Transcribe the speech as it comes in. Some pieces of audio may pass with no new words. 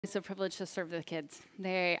It's a privilege to serve the kids.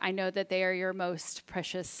 I know that they are your most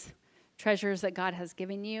precious treasures that God has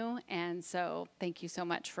given you, and so thank you so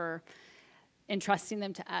much for entrusting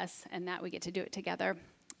them to us and that we get to do it together.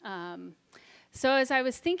 So as I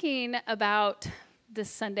was thinking about this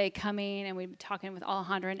Sunday coming, and we've been talking with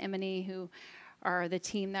Alejandra and Emily, who are the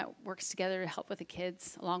team that works together to help with the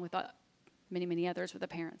kids, along with many, many others with the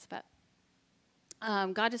parents, but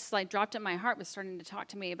God just dropped in my heart, was starting to talk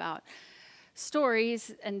to me about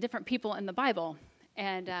stories and different people in the Bible.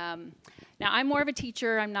 And now I'm more of a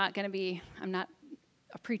teacher. I'm not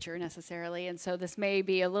a preacher necessarily. And so this may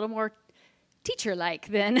be a little more teacher-like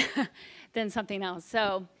than something else.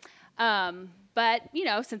 So, but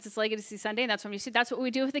since it's Legacy Sunday, and that's what we do. That's what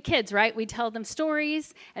we do with the kids, right? We tell them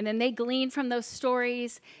stories, and then they glean from those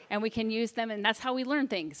stories, and we can use them, and that's how we learn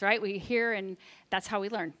things, right? We hear, and that's how we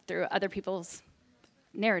learn, through other people's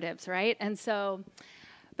narratives, right? And so,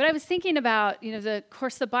 but I was thinking about, of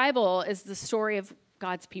course, the Bible is the story of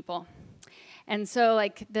God's people. And so,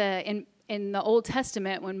 in the Old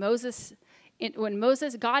Testament, when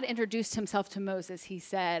God introduced himself to Moses, he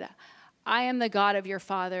said, I am the God of your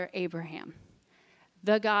father Abraham.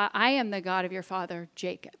 I am the God of your father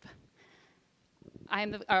Jacob.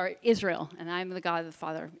 Israel, and I am the God of the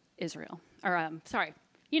father Israel.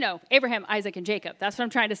 Abraham, Isaac, and Jacob. That's what I'm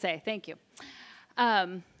trying to say. Thank you.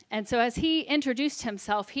 And so as he introduced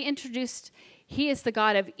himself, he is the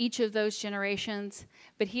God of each of those generations,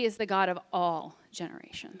 but he is the God of all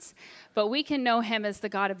generations. But we can know him as the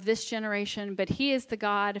God of this generation, but he is the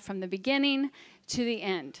God from the beginning to the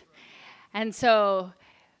end. And so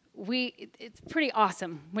it's pretty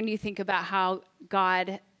awesome when you think about how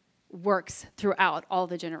God works throughout all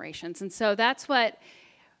the generations. And so that's what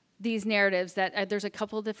these narratives that there's a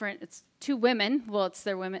couple different, it's two women. Well, it's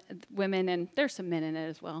their women, and there's some men in it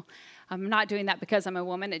as well. I'm not doing that because I'm a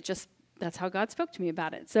woman. That's how God spoke to me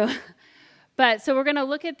about it. So we're going to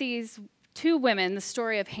look at these two women, the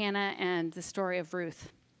story of Hannah and the story of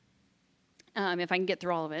Ruth, if I can get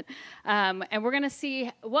through all of it. And we're going to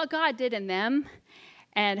see what God did in them,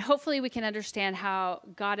 and hopefully we can understand how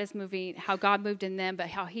God moved in them, but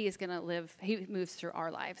how he is going to live. He moves through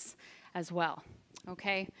our lives as well.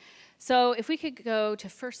 Okay, so if we could go to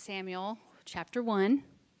 1 Samuel chapter 1.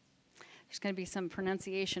 There's going to be some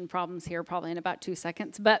pronunciation problems here probably in about 2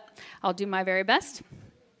 seconds, but I'll do my very best.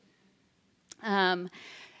 Now,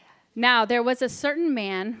 there was a certain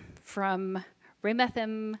man from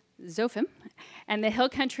Ramathaim-Zophim and the hill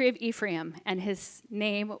country of Ephraim, and his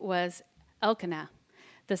name was Elkanah,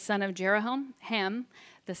 the son of Jeroham,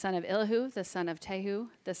 the son of Elihu, the son of Tehu,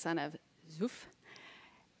 the son of Zuph,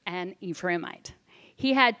 an Ephraimite.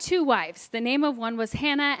 He had two wives. The name of one was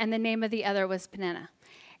Hannah, and the name of the other was Peninnah.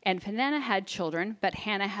 And Peninnah had children, but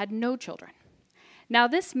Hannah had no children. Now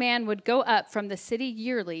this man would go up from the city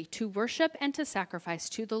yearly to worship and to sacrifice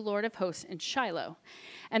to the Lord of hosts in Shiloh.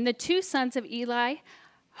 And the two sons of Eli,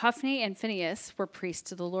 Hophni and Phinehas, were priests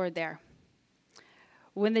to the Lord there.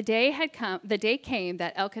 When the day came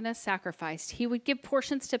that Elkanah sacrificed, he would give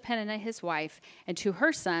portions to Peninnah his wife and to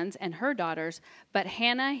her sons and her daughters, but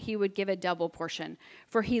Hannah he would give a double portion,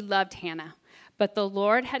 for he loved Hannah. But the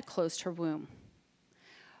Lord had closed her womb.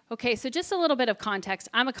 Okay, so just a little bit of context.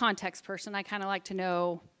 I'm a context person. I kind of like to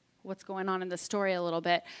know what's going on in the story a little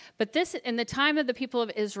bit. But this, in the time of the people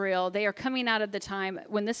of Israel, they are coming out of the time,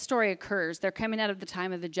 when this story occurs, they're coming out of the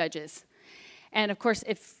time of the judges. And of course,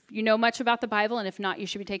 if you know much about the Bible, and if not, you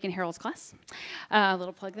should be taking Harold's class. A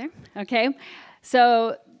little plug there, okay?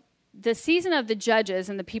 So the season of the judges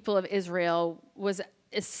and the people of Israel was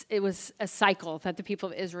a cycle that the people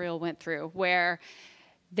of Israel went through, where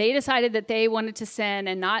they decided that they wanted to sin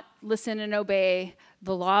and not listen and obey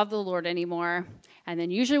the law of the Lord anymore. And then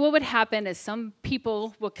usually what would happen is some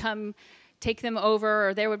people would come take them over,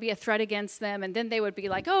 or there would be a threat against them, and then they would be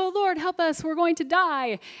like, oh, Lord, help us, we're going to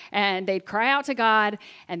die. And they'd cry out to God,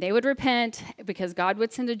 and they would repent, because God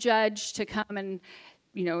would send a judge to come and,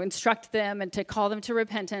 instruct them and to call them to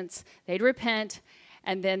repentance. They'd repent,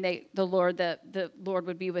 and then the Lord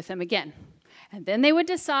would be with them again. And then they would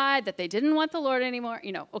decide that they didn't want the Lord anymore.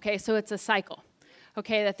 Okay, so it's a cycle,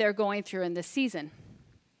 okay, that they're going through in this season.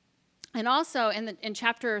 And also in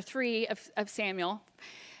chapter 3 of Samuel,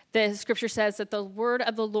 the scripture says that the word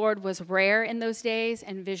of the Lord was rare in those days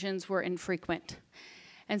and visions were infrequent.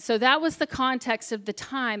 And so that was the context of the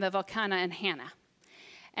time of Elkanah and Hannah.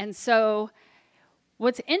 And so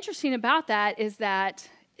what's interesting about that is that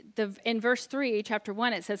in verse 3, chapter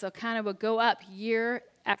 1, it says Elkanah would go up year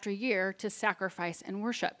after year to sacrifice and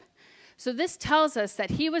worship. So this tells us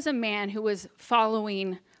that he was a man who was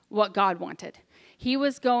following what God wanted. He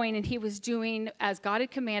was going and he was doing as God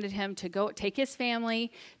had commanded him to go take his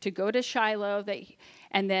family, to go to Shiloh,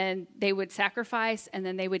 and then they would sacrifice, and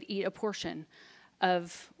then they would eat a portion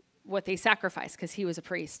of what they sacrificed because he was a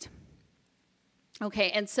priest.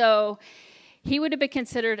 Okay, and so he would have been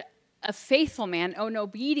considered a faithful man, an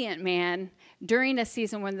obedient man, during a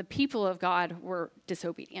season when the people of God were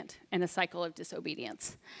disobedient, in a cycle of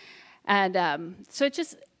disobedience. And so it's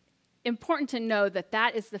just important to know that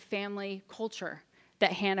that is the family culture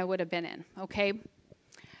that Hannah would have been in, okay?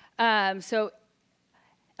 So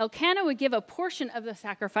Elkanah would give a portion of the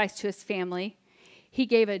sacrifice to his family. He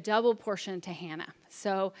gave a double portion to Hannah.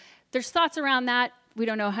 So there's thoughts around that. We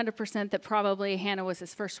don't know 100% that probably Hannah was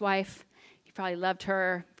his first wife. He probably loved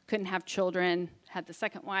her, couldn't have children, had the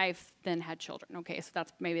second wife, then had children. Okay, so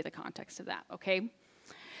that's maybe the context of that, okay?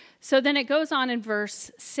 So then it goes on in verse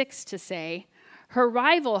 6 to say, her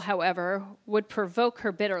rival, however, would provoke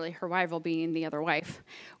her bitterly, her rival being the other wife,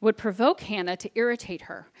 would provoke Hannah to irritate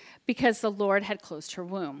her because the Lord had closed her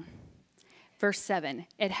womb. Verse 7,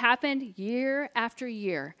 it happened year after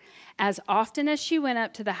year. As often as she went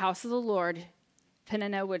up to the house of the Lord,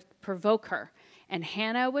 Peninnah would provoke her, and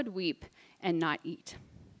Hannah would weep and not eat.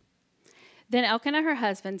 Then Elkanah, her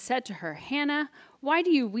husband, said to her, Hannah, why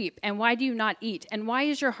do you weep, and why do you not eat, and why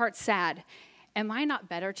is your heart sad? Am I not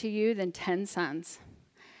better to you than 10 sons?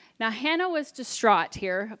 Now Hannah was distraught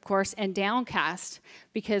here, of course, and downcast,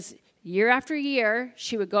 because year after year,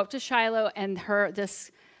 she would go up to Shiloh, and this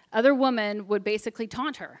other woman would basically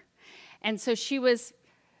taunt her. And so she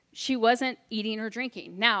wasn't eating or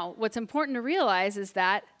drinking. Now, what's important to realize is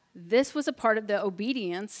that this was a part of the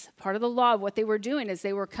obedience, part of the law of what they were doing is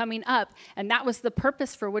they were coming up, and that was the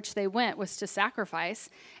purpose for which they went, was to sacrifice,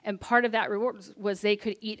 and part of that reward was they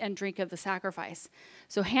could eat and drink of the sacrifice.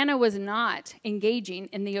 So Hannah was not engaging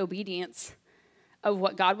in the obedience of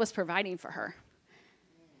what God was providing for her.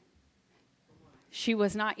 She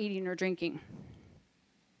was not eating or drinking.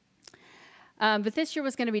 But this year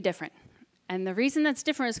was going to be different. And the reason that's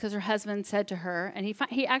different is because her husband said to her, and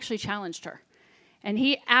he actually challenged her. And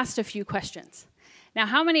he asked a few questions. Now,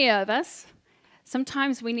 how many of us,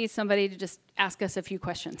 sometimes we need somebody to just ask us a few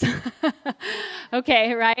questions.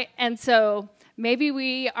 Okay, right? And so maybe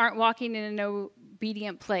we aren't walking in an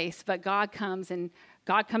obedient place, but God comes and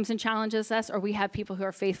challenges us, or we have people who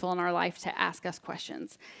are faithful in our life to ask us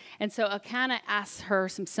questions. And so Elkanah asked her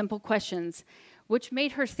some simple questions, which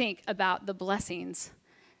made her think about the blessings.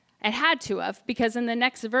 It had to have, because in the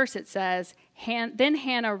next verse it says, then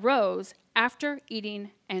Hannah rose after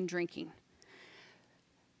eating and drinking.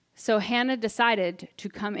 So Hannah decided to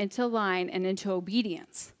come into line and into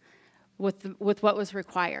obedience with what was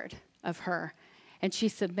required of her. And she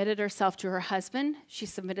submitted herself to her husband. She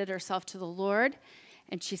submitted herself to the Lord.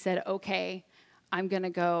 And she said, okay, I'm going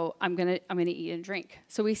to eat and drink.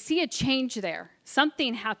 So we see a change there.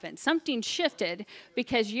 Something happened. Something shifted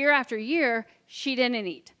because year after year, she didn't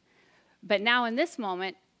eat. But now in this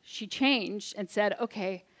moment, she changed and said,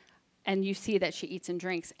 okay, and you see that she eats and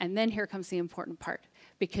drinks. And then here comes the important part,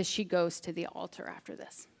 because she goes to the altar after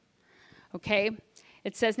this. Okay?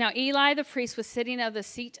 It says, now Eli the priest was sitting at the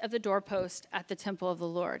seat of the doorpost at the temple of the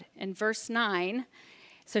Lord. In verse 9,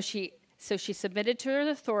 so she submitted to her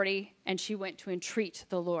authority, and she went to entreat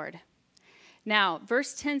the Lord. Now,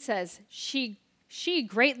 verse 10 says, she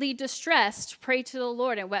greatly distressed, prayed to the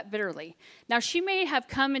Lord and wept bitterly. Now, she may have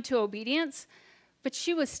come into obedience, but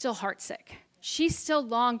she was still heartsick. She still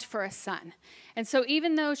longed for a son. And so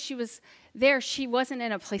even though she was there, she wasn't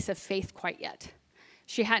in a place of faith quite yet.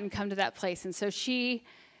 She hadn't come to that place. And so she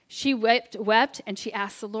wept, and she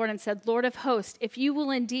asked the Lord and said, Lord of hosts, if you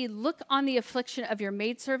will indeed look on the affliction of your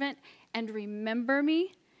maidservant and remember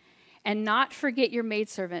me, and not forget your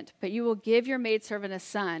maidservant, but you will give your maidservant a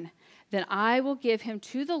son, then I will give him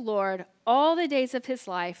to the Lord all the days of his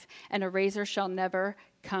life, and a razor shall never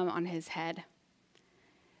come on his head.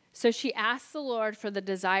 So she asked the Lord for the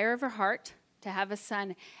desire of her heart to have a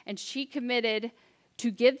son, and she committed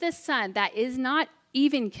to give this son that is not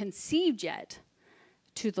even conceived yet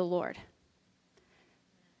to the Lord.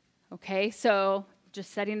 Okay, so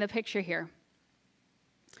just setting the picture here.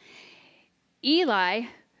 Eli,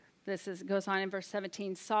 goes on in verse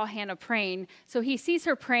 17, saw Hannah praying. So he sees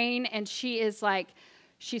her praying, and she's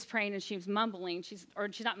praying and she's mumbling. She's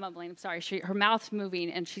not mumbling, I'm sorry. Her mouth's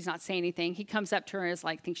moving and she's not saying anything. He comes up to her and is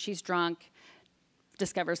like, thinks she's drunk,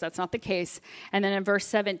 discovers that's not the case. And then in verse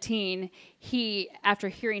 17, after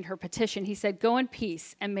hearing her petition, he said, go in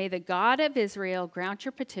peace, and may the God of Israel grant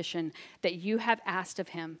your petition that you have asked of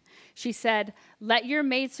him. She said, let your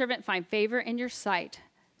maidservant find favor in your sight.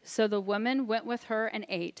 So the woman went with her and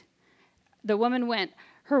ate. The woman went.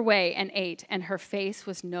 her way and ate, and her face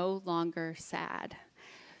was no longer sad.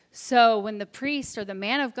 So when the priest or the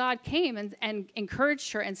man of God came and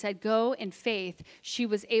encouraged her and said, go in faith, she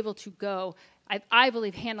was able to go. I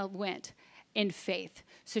believe Hannah went in faith.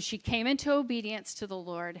 So she came into obedience to the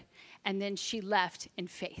Lord, and then she left in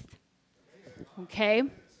faith. Okay?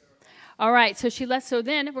 All right, so she left. So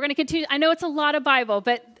then we're going to continue. I know it's a lot of Bible,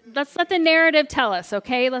 but let's let the narrative tell us,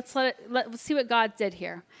 okay? Let's see what God did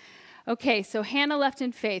here. Okay, so Hannah left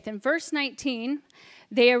in faith. In verse 19,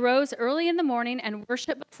 they arose early in the morning and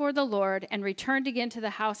worshiped before the Lord and returned again to the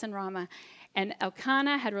house in Ramah. And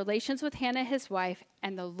Elkanah had relations with Hannah, his wife,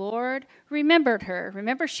 and the Lord remembered her.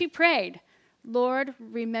 Remember, she prayed, Lord,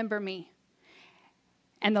 remember me.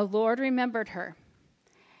 And the Lord remembered her.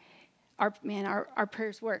 Our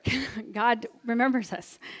prayers work. God remembers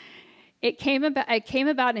us. It came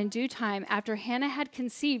about in due time after Hannah had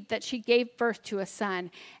conceived that she gave birth to a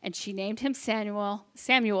son, and she named him Samuel,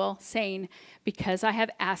 saying, because I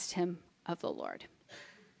have asked him of the Lord.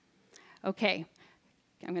 Okay,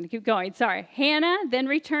 I'm going to keep going. Sorry. Hannah then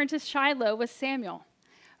returned to Shiloh with Samuel.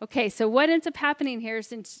 Okay, so what ends up happening here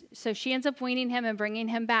is, so she ends up weaning him and bringing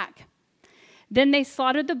him back. Then they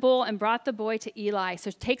slaughtered the bull and brought the boy to Eli. So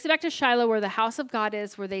it takes it back to Shiloh where the house of God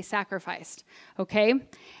is, where they sacrificed. Okay?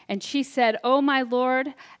 And she said, oh, my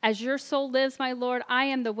Lord, as your soul lives, my Lord, I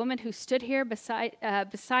am the woman who stood here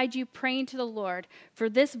beside you praying to the Lord. For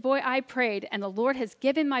this boy I prayed, and the Lord has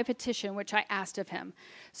given my petition, which I asked of him.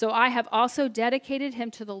 So I have also dedicated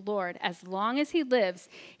him to the Lord. As long as he lives,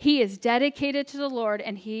 he is dedicated to the Lord,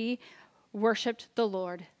 and he worshiped the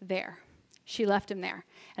Lord there. She left him there.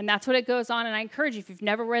 And that's what it goes on. And I encourage you, if you've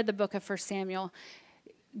never read the book of 1 Samuel,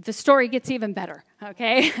 the story gets even better,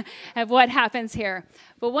 okay, of what happens here.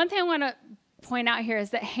 But one thing I want to point out here is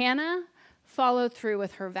that Hannah followed through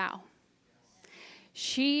with her vow.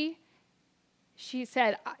 She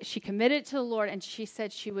said, she committed to the Lord, and she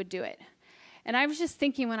said she would do it. And I was just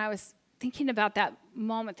thinking, when I was thinking about that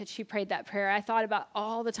moment that she prayed that prayer, I thought about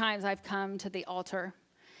all the times I've come to the altar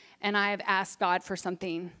and I have asked God for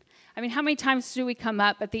something. I mean, how many times do we come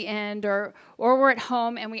up at the end or we're at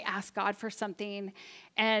home and we ask God for something?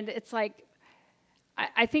 And it's like,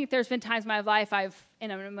 I think there's been times in my life I've,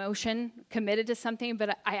 in an emotion, committed to something,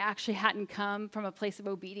 but I actually hadn't come from a place of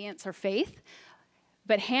obedience or faith.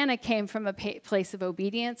 But Hannah came from a place of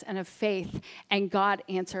obedience and of faith, and God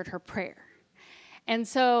answered her prayer. And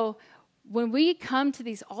so when we come to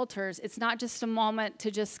these altars, it's not just a moment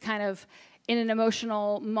to just kind of in an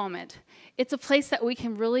emotional moment. It's a place that we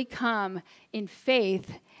can really come in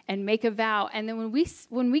faith and make a vow. And then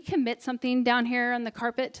when we commit something down here on the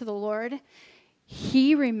carpet to the Lord,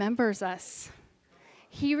 he remembers us.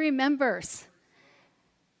 He remembers.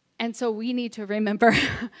 And so we need to remember,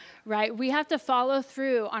 right? We have to follow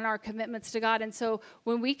through on our commitments to God. And so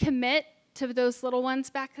when we commit to those little ones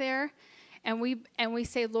back there, and we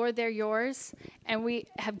say, Lord, they're yours, and we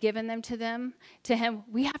have given them to him,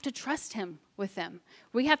 we have to trust him with them.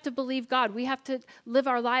 We have to believe God. We have to live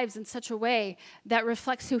our lives in such a way that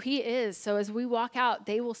reflects who he is. So as we walk out,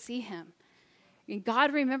 they will see him. And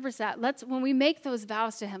God remembers that. When we make those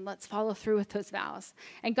vows to him, let's follow through with those vows.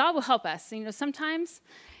 And God will help us. Sometimes,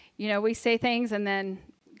 we say things and then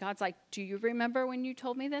God's like, do you remember when you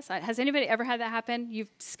told me this? Has anybody ever had that happen? You've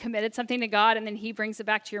committed something to God, and then he brings it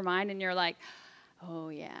back to your mind, and you're like, oh,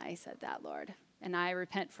 yeah, I said that, Lord. And I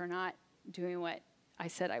repent for not doing what I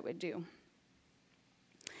said I would do.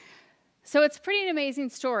 So it's pretty amazing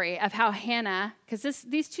story of how Hannah, because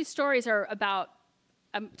these two stories are about,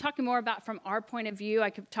 I'm talking more about from our point of view. I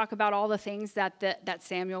could talk about all the things that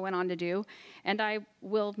Samuel went on to do, and I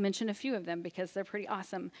will mention a few of them because they're pretty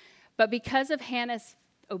awesome. But because of Hannah's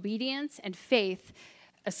obedience and faith,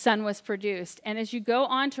 a son was produced. And as you go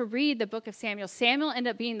on to read the book of Samuel, Samuel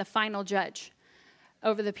ended up being the final judge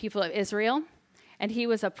over the people of Israel, and he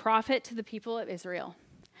was a prophet to the people of Israel.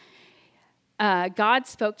 God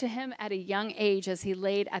spoke to him at a young age as he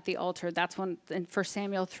laid at the altar. That's in 1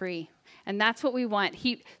 Samuel 3. And that's what we want.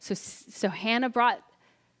 So Hannah brought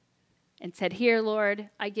and said, here, Lord,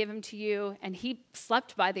 I give him to you. And he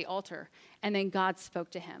slept by the altar, and then God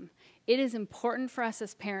spoke to him. It is important for us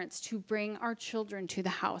as parents to bring our children to the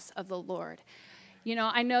house of the Lord.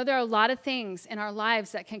 I know there are a lot of things in our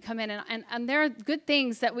lives that can come in, and there are good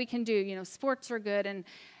things that we can do. Sports are good, and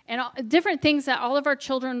different things that all of our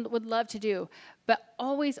children would love to do. But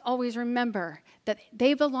always, always remember that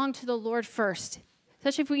they belong to the Lord first.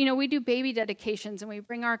 Especially if we do baby dedications and we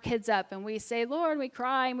bring our kids up and we say, Lord, we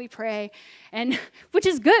cry and we pray, and which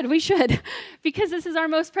is good, we should, because this is our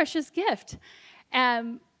most precious gift.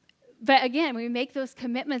 But again, we make those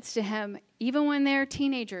commitments to him, even when they're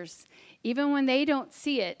teenagers, even when they don't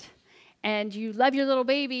see it, and you love your little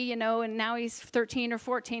baby, you know, and now he's 13 or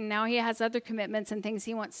 14, now he has other commitments and things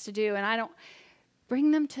he wants to do, and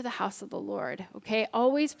bring them to the house of the Lord, okay?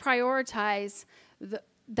 Always prioritize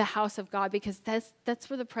the house of God, because that's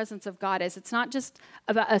where the presence of God is. It's not just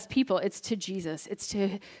about us people, it's to Jesus. It's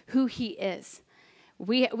to who he is.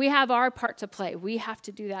 We have our part to play. We have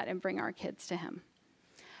to do that and bring our kids to him.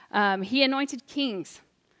 He anointed kings,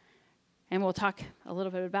 and we'll talk a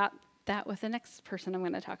little bit about that with the next person I'm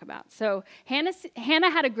going to talk about. So Hannah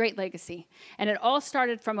had a great legacy, and it all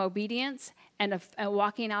started from obedience and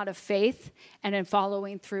walking out of faith and then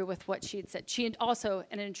following through with what she had said. She had also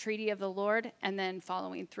an entreaty of the Lord and then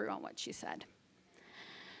following through on what she said.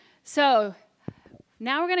 So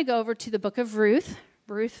now we're going to go over to the book of Ruth.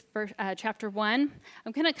 Chapter 1.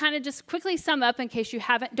 I'm going to kind of just quickly sum up in case you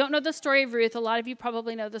don't know the story of Ruth. A lot of you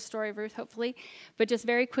probably know the story of Ruth, hopefully. But just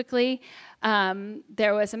very quickly,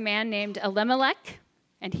 there was a man named Elimelech,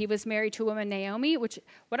 and he was married to a woman, Naomi, what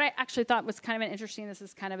I actually thought was kind of interesting. This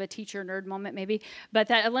is kind of a teacher nerd moment maybe. But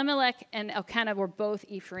that Elimelech and Elkanah were both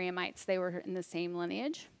Ephraimites. They were in the same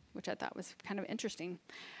lineage, which I thought was kind of interesting.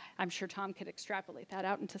 I'm sure Tom could extrapolate that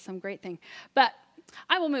out into some great thing. But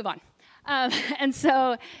I will move on. And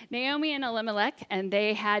so Naomi and Elimelech, and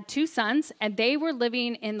they had 2 sons, and they were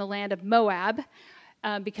living in the land of Moab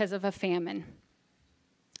because of a famine.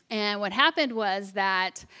 And what happened was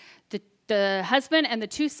that the husband and the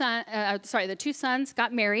 2 sons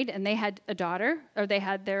got married, and they had a daughter, or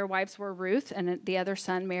their wives were Ruth, and the other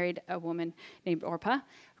son married a woman named Orpah.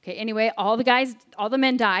 Okay, anyway, all the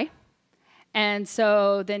men die. And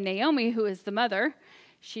so then Naomi, who is the mother,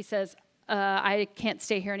 she says, I can't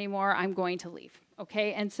stay here anymore. I'm going to leave.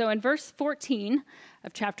 Okay, and so in verse 14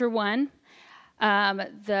 of chapter 1, all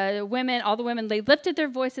the women, they lifted their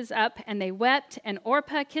voices up and they wept, and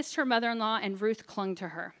Orpah kissed her mother-in-law, and Ruth clung to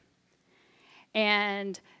her.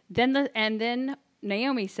 And then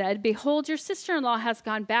Naomi said, "Behold, your sister-in-law has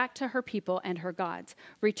gone back to her people and her gods.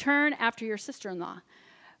 Return after your sister-in-law."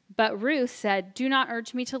 But Ruth said, "Do not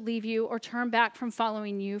urge me to leave you or turn back from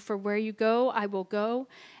following you, for where you go, I will go,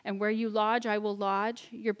 and where you lodge, I will lodge.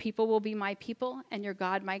 Your people will be my people, and your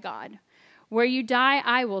God my God. Where you die,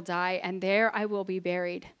 I will die, and there I will be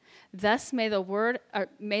buried. Thus may the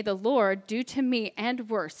Lord do to me and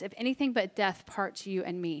worse, if anything but death parts you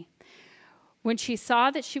and me." When she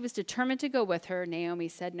saw that she was determined to go with her, Naomi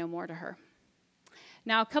said no more to her.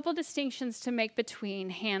 Now, a couple distinctions to make between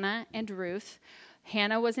Hannah and Ruth.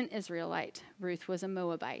 Hannah was an Israelite. Ruth was a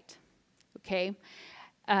Moabite. Okay?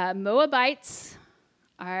 Moabites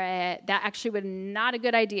that actually was not a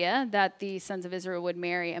good idea that the sons of Israel would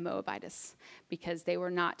marry a Moabitess, because they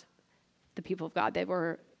were not the people of God. They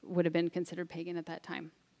would have been considered pagan at that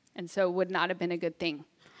time, and so would not have been a good thing.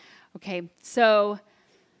 Okay, so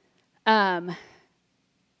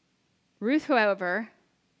Ruth, however,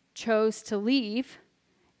 chose to leave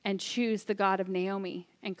and choose the God of Naomi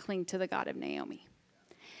and cling to the God of Naomi.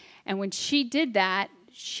 And when she did that,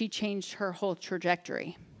 she changed her whole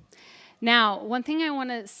trajectory. Now, one thing I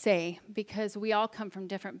want to say, because we all come from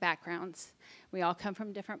different backgrounds, we all come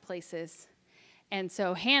from different places. And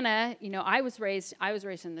so Hannah, I was raised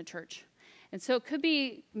in the church. And so it could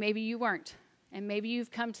be maybe you weren't. And maybe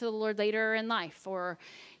you've come to the Lord later in life, or,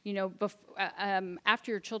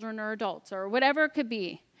 after your children are adults, or whatever it could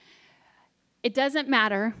be. It doesn't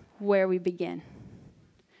matter where we begin.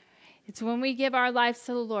 It's when we give our lives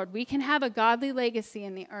to the Lord. We can have a godly legacy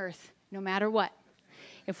in the earth, no matter what,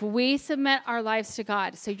 if we submit our lives to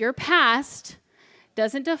God. So your past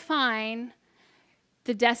doesn't define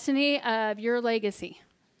the destiny of your legacy.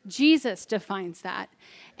 Jesus defines that.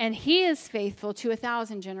 And he is faithful to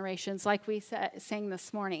 1,000 generations, like we sang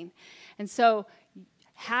this morning. And so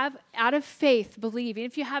out of faith, believe. Even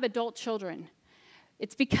if you have adult children,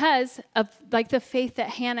 it's because of the faith that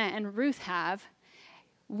Hannah and Ruth have.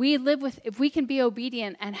 If we can be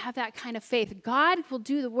obedient and have that kind of faith, God will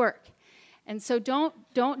do the work. And so don't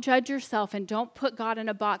judge yourself, and don't put God in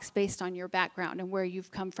a box based on your background and where you've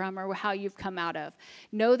come from or how you've come out of.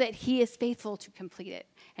 Know that he is faithful to complete it,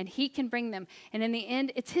 and he can bring them. And in the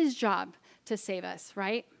end, it's his job to save us,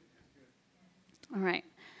 right? All right.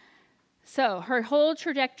 So her whole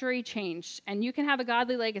trajectory changed, and you can have a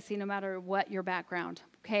godly legacy no matter what your background,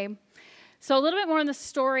 okay? So a little bit more on the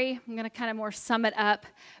story. I'm going to kind of more sum it up.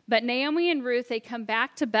 But Naomi and Ruth, they come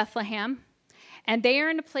back to Bethlehem, and they are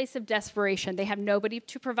in a place of desperation. They have nobody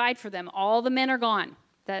to provide for them. All the men are gone.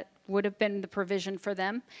 That would have been the provision for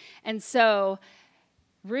them. And so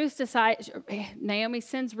Naomi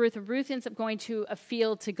sends Ruth. Ruth ends up going to a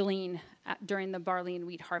field to glean during the barley and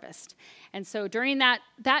wheat harvest. And so during that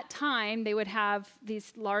time, they would have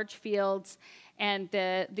these large fields, and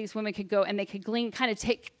these women could go and they could glean, kind of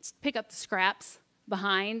pick up the scraps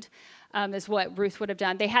behind, is what Ruth would have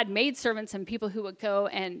done. They had maidservants and people who would go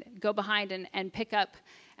behind and pick up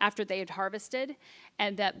after they had harvested.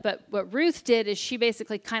 But what Ruth did is she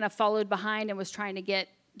basically kind of followed behind and was trying to get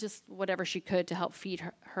just whatever she could to help feed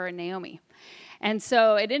her and Naomi. And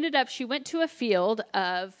so it ended up, she went to a field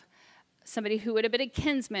of somebody who would have been a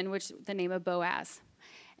kinsman, which the name of Boaz.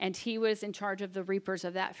 And he was in charge of the reapers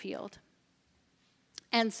of that field.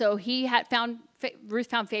 And so Ruth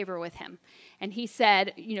found favor with him. And he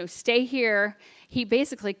said, stay here. He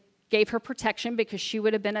basically gave her protection because she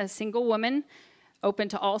would have been a single woman, open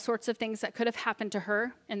to all sorts of things that could have happened to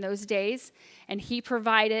her in those days. And he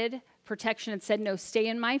provided protection and said, no, stay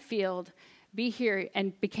in my field, be here,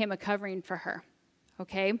 and became a covering for her,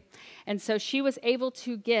 okay? And so she was able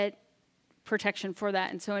to get protection for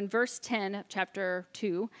that. And so in verse 10 of chapter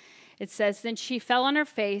 2, it says, then she fell on her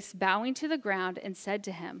face, bowing to the ground, and said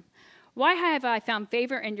to him, why have I found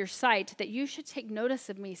favor in your sight that you should take notice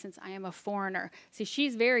of me since I am a foreigner? See,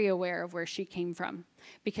 she's very aware of where she came from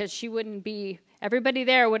because everybody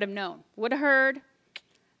there would have known, would have heard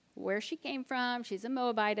where she came from. She's a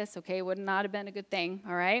Moabitess, okay, would not have been a good thing,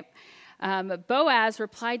 all right? Boaz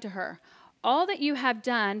replied to her, all that you have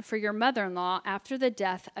done for your mother-in-law after the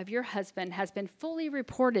death of your husband has been fully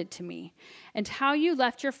reported to me, and how you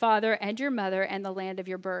left your father and your mother and the land of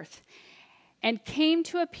your birth, and came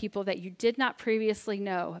to a people that you did not previously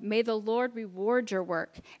know. May the Lord reward your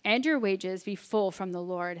work, and your wages be full from the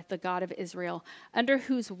Lord, the God of Israel, under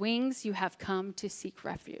whose wings you have come to seek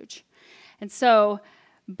refuge. And so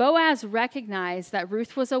Boaz recognized that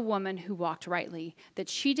Ruth was a woman who walked rightly, that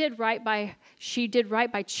she did right by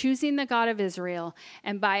choosing the God of Israel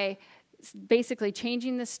and by basically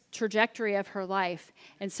changing this trajectory of her life.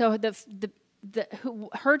 And so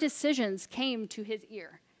her decisions came to his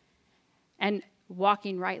ear and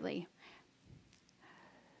walking rightly.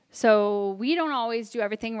 So we don't always do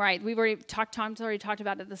everything right. Tom's already talked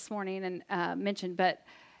about it this morning and mentioned, but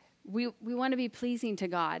we want to be pleasing to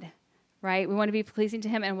God. Right? We want to be pleasing to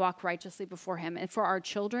him and walk righteously before him. And for our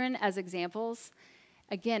children as examples,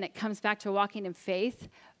 again, it comes back to walking in faith,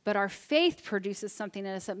 but our faith produces something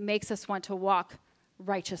in us that makes us want to walk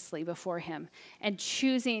righteously before him and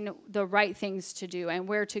choosing the right things to do and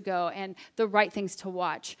where to go and the right things to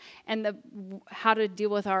watch and how to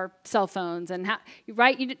deal with our cell phones and how,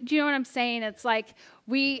 right? Do you know what I'm saying? It's like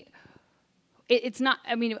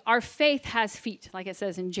our faith has feet, like it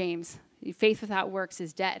says in James. Faith without works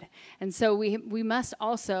is dead. And so we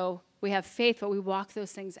have faith, but we walk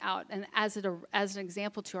those things out and as an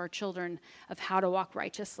example to our children of how to walk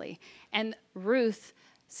righteously. And Ruth's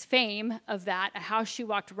fame of that, how she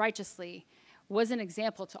walked righteously, was an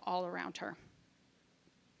example to all around her.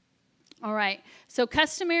 All right, so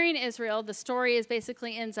customary in Israel, the story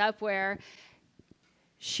basically ends up where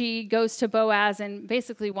she goes to Boaz and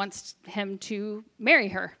basically wants him to marry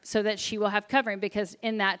her so that she will have covering, because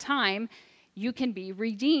in that time, you can be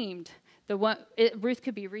redeemed. Ruth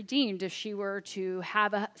could be redeemed if she were to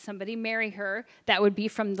have somebody marry her that would be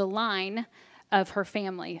from the line of her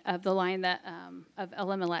family, of the line of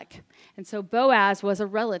Elimelech. And so Boaz was a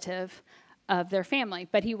relative of their family,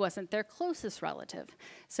 but he wasn't their closest relative.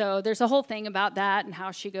 So there's a whole thing about that and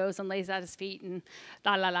how she goes and lays at his feet and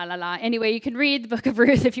la, la, la, la, la. Anyway, you can read the book of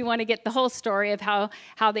Ruth if you want to get the whole story of how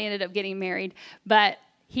they ended up getting married. But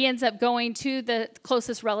he ends up going to the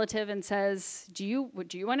closest relative and says, do you want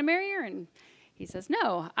to marry her? And he says,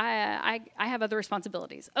 no, I have other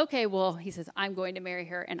responsibilities. Okay, well, he says, I'm going to marry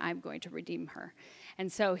her and I'm going to redeem her.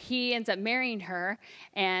 And so he ends up marrying her,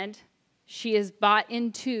 and she is bought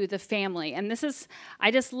into the family. And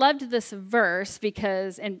I just loved this verse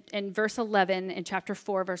because in verse 11, in chapter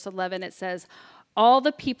 4, verse 11, it says, all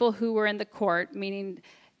the people who were in the court, meaning,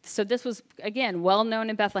 so this was, again, well known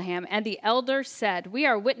in Bethlehem, and the elders said, we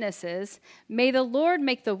are witnesses. May the Lord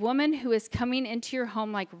make the woman who is coming into your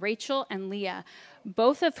home like Rachel and Leah,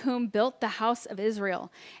 both of whom built the house of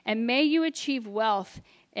Israel. And may you achieve wealth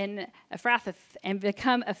in Ephrathah and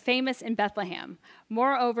become famous in Bethlehem.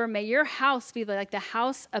 Moreover, may your house be like the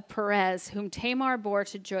house of Perez, whom Tamar bore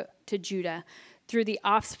to Judah, through the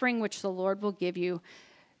offspring which the Lord will give you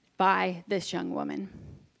by this young woman.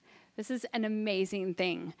 This is an amazing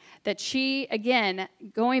thing that she, again,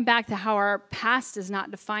 going back to how our past does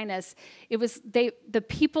not define us, the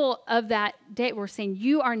people of that day were saying,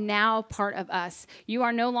 you are now part of us. You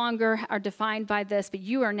are no longer defined by this, but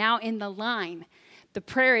you are now in the line. The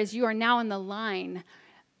prayer is, you are now in the line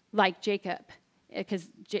like Jacob, because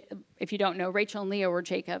if you don't know, Rachel and Leah were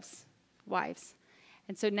Jacob's wives.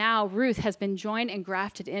 And so now Ruth has been joined and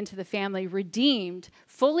grafted into the family, redeemed,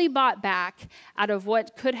 fully bought back out of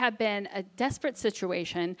what could have been a desperate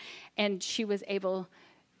situation, and she was able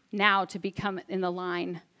now to become in the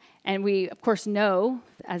line. And we, of course, know,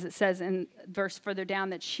 as it says in verse further down,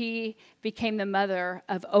 that she became the mother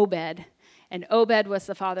of Obed, and Obed was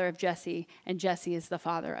the father of Jesse, and Jesse is the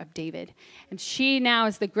father of David. And she now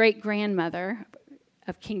is the great-grandmother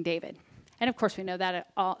of King David. And of course, we know that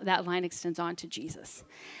that line extends on to Jesus.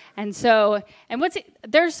 And so,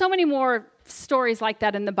 there's so many more stories like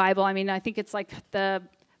that in the Bible. I mean, I think it's like the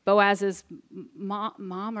Boaz's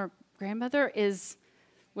mom or grandmother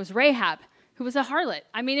was Rahab, who was a harlot.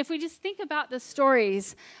 I mean, if we just think about the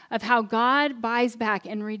stories of how God buys back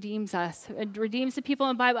and redeems us, and redeems the people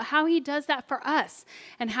in the Bible, how he does that for us,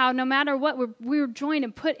 and how no matter what, we're joined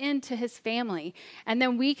and put into his family. And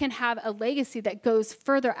then we can have a legacy that goes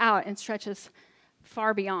further out and stretches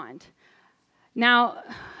far beyond. Now,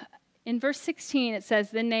 in verse 16, it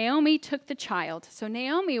says, then Naomi took the child. So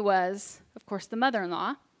Naomi was, of course, the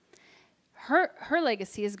mother-in-law. Her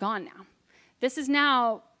legacy is gone now. This is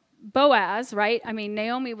now Boaz, right? I mean,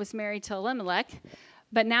 Naomi was married to Elimelech,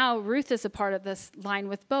 but now Ruth is a part of this line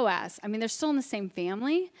with Boaz. I mean, they're still in the same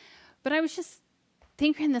family, but I was just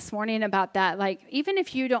thinking this morning about that. Like, even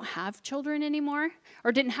if you don't have children anymore,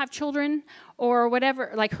 or didn't have children, or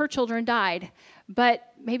whatever, like her children died,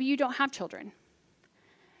 but maybe you don't have children.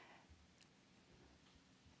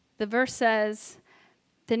 The verse says,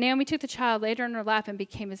 then Naomi took the child, laid her in her lap, and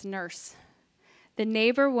became his nurse. The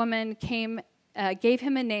neighbor woman gave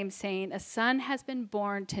him a name, saying, a son has been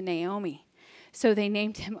born to Naomi. So they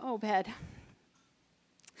named him Obed.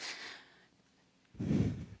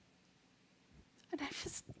 And I'm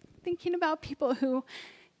just thinking about people who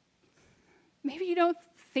maybe you don't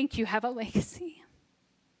think you have a legacy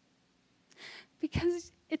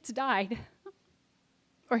because it's died,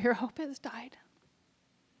 or your hope has died.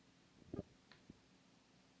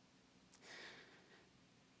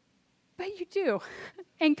 But you do,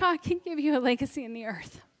 and God can give you a legacy in the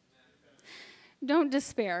earth. Don't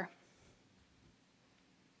despair.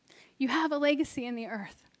 You have a legacy in the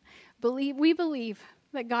earth. We believe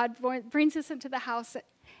that God brings us into the house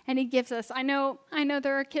and he gives us. I know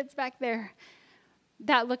there are kids back there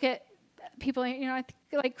that look at people, I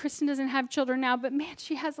think like Kristen doesn't have children now, but man,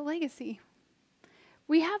 she has a legacy.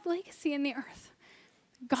 We have legacy in the earth.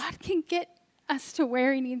 God can get us to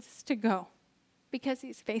where he needs us to go, because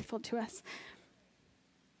he's faithful to us.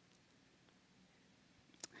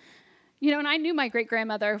 And I knew my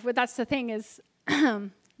great-grandmother. But that's the thing is,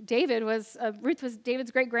 Ruth was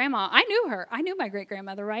David's great-grandma. I knew her. I knew my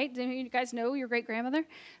great-grandmother, right? Do you guys know your great-grandmother?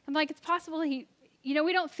 I'm like, it's possible we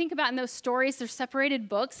don't think about in those stories. They're separated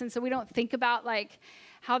books, and so we don't think about, like,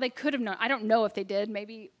 how they could have known. I don't know if they did.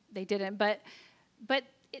 Maybe they didn't. But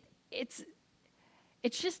it's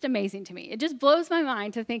just amazing to me. It just blows my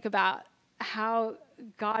mind to think about how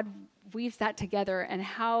God weaves that together, and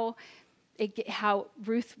how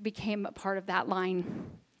Ruth became a part of that line.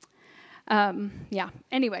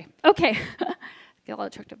 Anyway, okay. Get all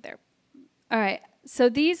choked up there. All right. So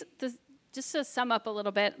just to sum up a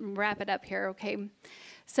little bit and wrap it up here, okay?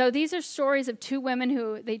 So these are stories of two women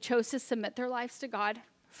who they chose to submit their lives to God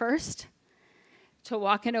first, to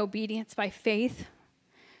walk in obedience by faith.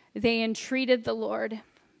 They entreated the Lord.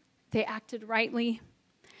 They acted rightly.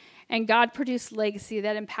 And God produced legacy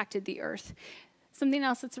that impacted the earth. Something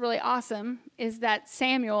else that's really awesome is that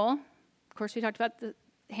Samuel, of course we talked about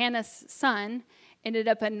Hannah's son, ended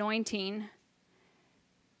up anointing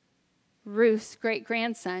Ruth's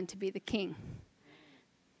great-grandson to be the king.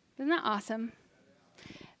 Isn't that awesome?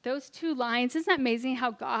 Those two lines, isn't that amazing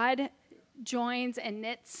how God joins and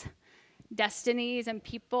knits destinies and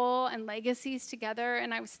people and legacies together?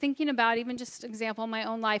 And I was thinking about even just an example in my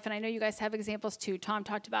own life, and I know you guys have examples too. Tom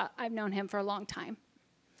talked about, I've known him for a long time.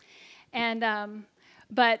 And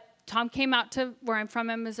but Tom came out to where I'm from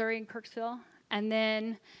in Missouri, in Kirksville, and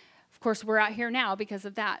then, of course, we're out here now because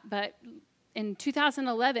of that. But in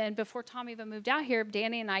 2011, before Tom even moved out here,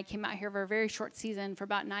 Danny and I came out here for a very short season for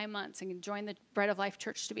about 9 months and joined the Bread of Life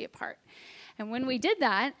Church to be a part. And when we did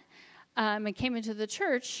that and came into the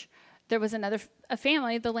church, there was a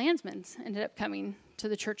family, the Landsmans, ended up coming to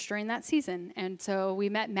the church during that season. And so we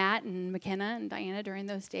met Matt and McKenna and Diana during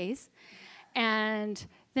those days. And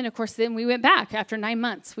then, of course, we went back after 9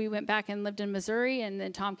 months. We went back and lived in Missouri, and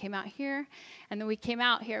then Tom came out here, and then we came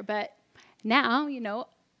out here. But now,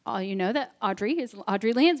 all you know that Audrey is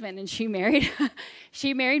Audrey Landsman, and she married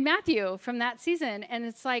Matthew from that season. And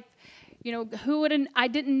it's like, who would I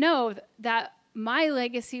didn't know that my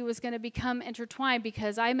legacy was going to become intertwined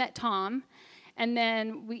because I met Tom. And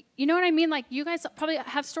then you know what I mean? Like, you guys probably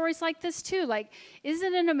have stories like this too. Like,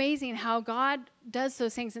 isn't it amazing how God does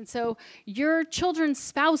those things? And so your children's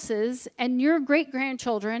spouses and your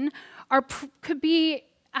great-grandchildren could be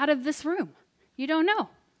out of this room. You don't know,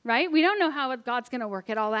 right? We don't know how God's going to work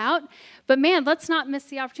it all out. But man, let's not miss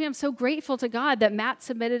the opportunity. I'm so grateful to God that Matt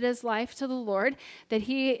submitted his life to the Lord, that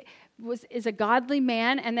he is a godly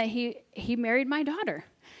man, and that he married my daughter.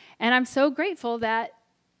 And I'm so grateful that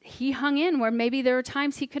he hung in where maybe there were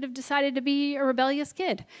times he could have decided to be a rebellious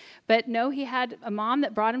kid. But no, he had a mom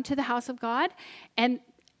that brought him to the house of God, and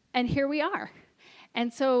here we are.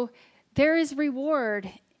 And so there is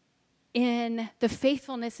reward in the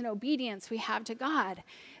faithfulness and obedience we have to God.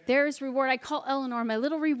 There is reward. I call Eleanor my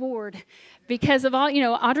little reward because of all,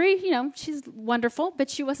 Audrey, she's wonderful, but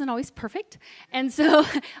she wasn't always perfect. And so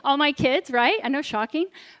all my kids, right? I know, shocking,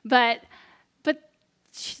 but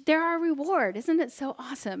they're our reward. Isn't it so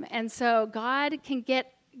awesome? And so God can get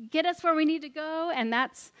us where we need to go, and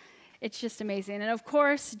it's just amazing. And of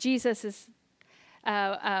course, Jesus is,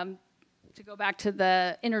 to go back to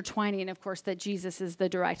the intertwining, of course, that Jesus is the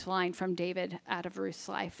direct line from David out of Ruth's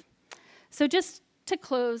life. So just to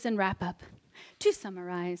close and wrap up, to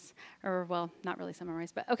summarize, or well, not really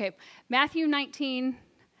summarize, but okay, Matthew 19,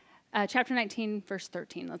 chapter 19, verse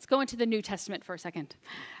 13. Let's go into the New Testament for a second.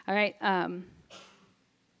 All right.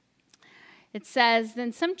 It says,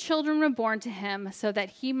 then some children were born to him so that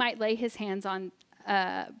he might lay his hands on,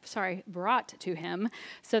 brought to him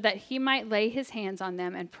so that he might lay his hands on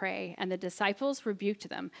them and pray. And the disciples rebuked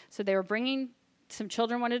them. So they were some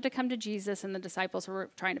children wanted to come to Jesus, and the disciples were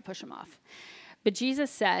trying to push them off. But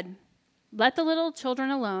Jesus said, let the little children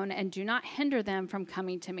alone and do not hinder them from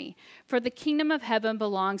coming to me. For the kingdom of heaven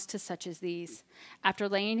belongs to such as these. After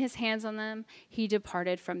laying his hands on them, he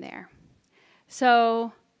departed from there.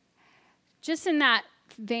 So just in that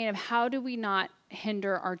vein of how do we not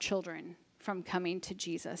hinder our children from coming to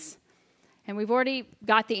Jesus? And we've already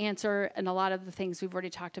got the answer in a lot of the things we've already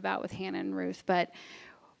talked about with Hannah and Ruth, but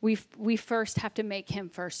we first have to make him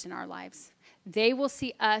first in our lives. They will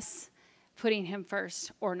see us putting him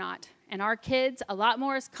first or not. And our kids, a lot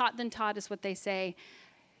more is caught than taught is what they say.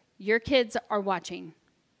 Your kids are watching.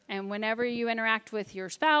 And whenever you interact with your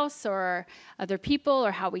spouse or other people,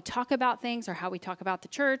 or how we talk about things, or how we talk about the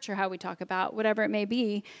church, or how we talk about whatever it may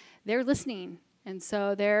be, they're listening. And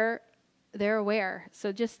so they're aware.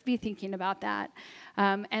 So just be thinking about that.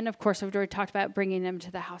 And of course, we've already talked about bringing them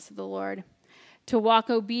to the house of the Lord. To walk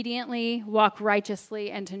obediently, walk righteously,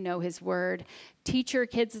 and to know his word. Teach your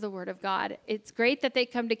kids the word of God. It's great that they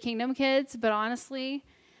come to Kingdom Kids, but honestly,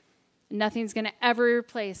 nothing's going to ever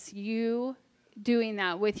replace you doing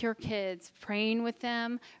that with your kids, praying with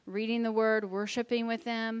them, reading the word, worshiping with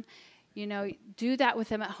them. Do that with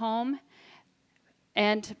them at home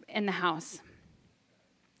and in the house.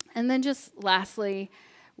 And then just lastly,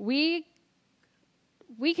 we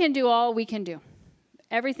can do all we can do.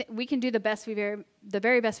 Everything we can do the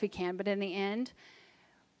very best we can, but in the end,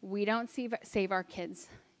 we don't save our kids.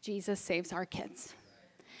 Jesus saves our kids.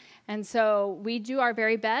 And so we do our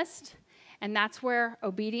very best. And that's where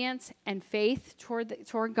obedience and faith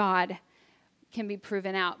toward God can be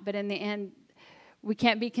proven out. But in the end, we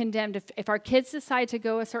can't be condemned. If our kids decide to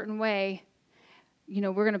go a certain way,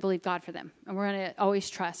 we're going to believe God for them. And we're going to always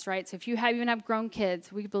trust, right? So if you even have grown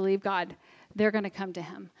kids, we believe God. They're going to come to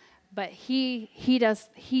him. But he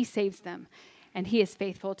saves them. And he is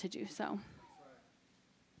faithful to do so.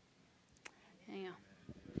 Yeah.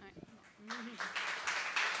 All right.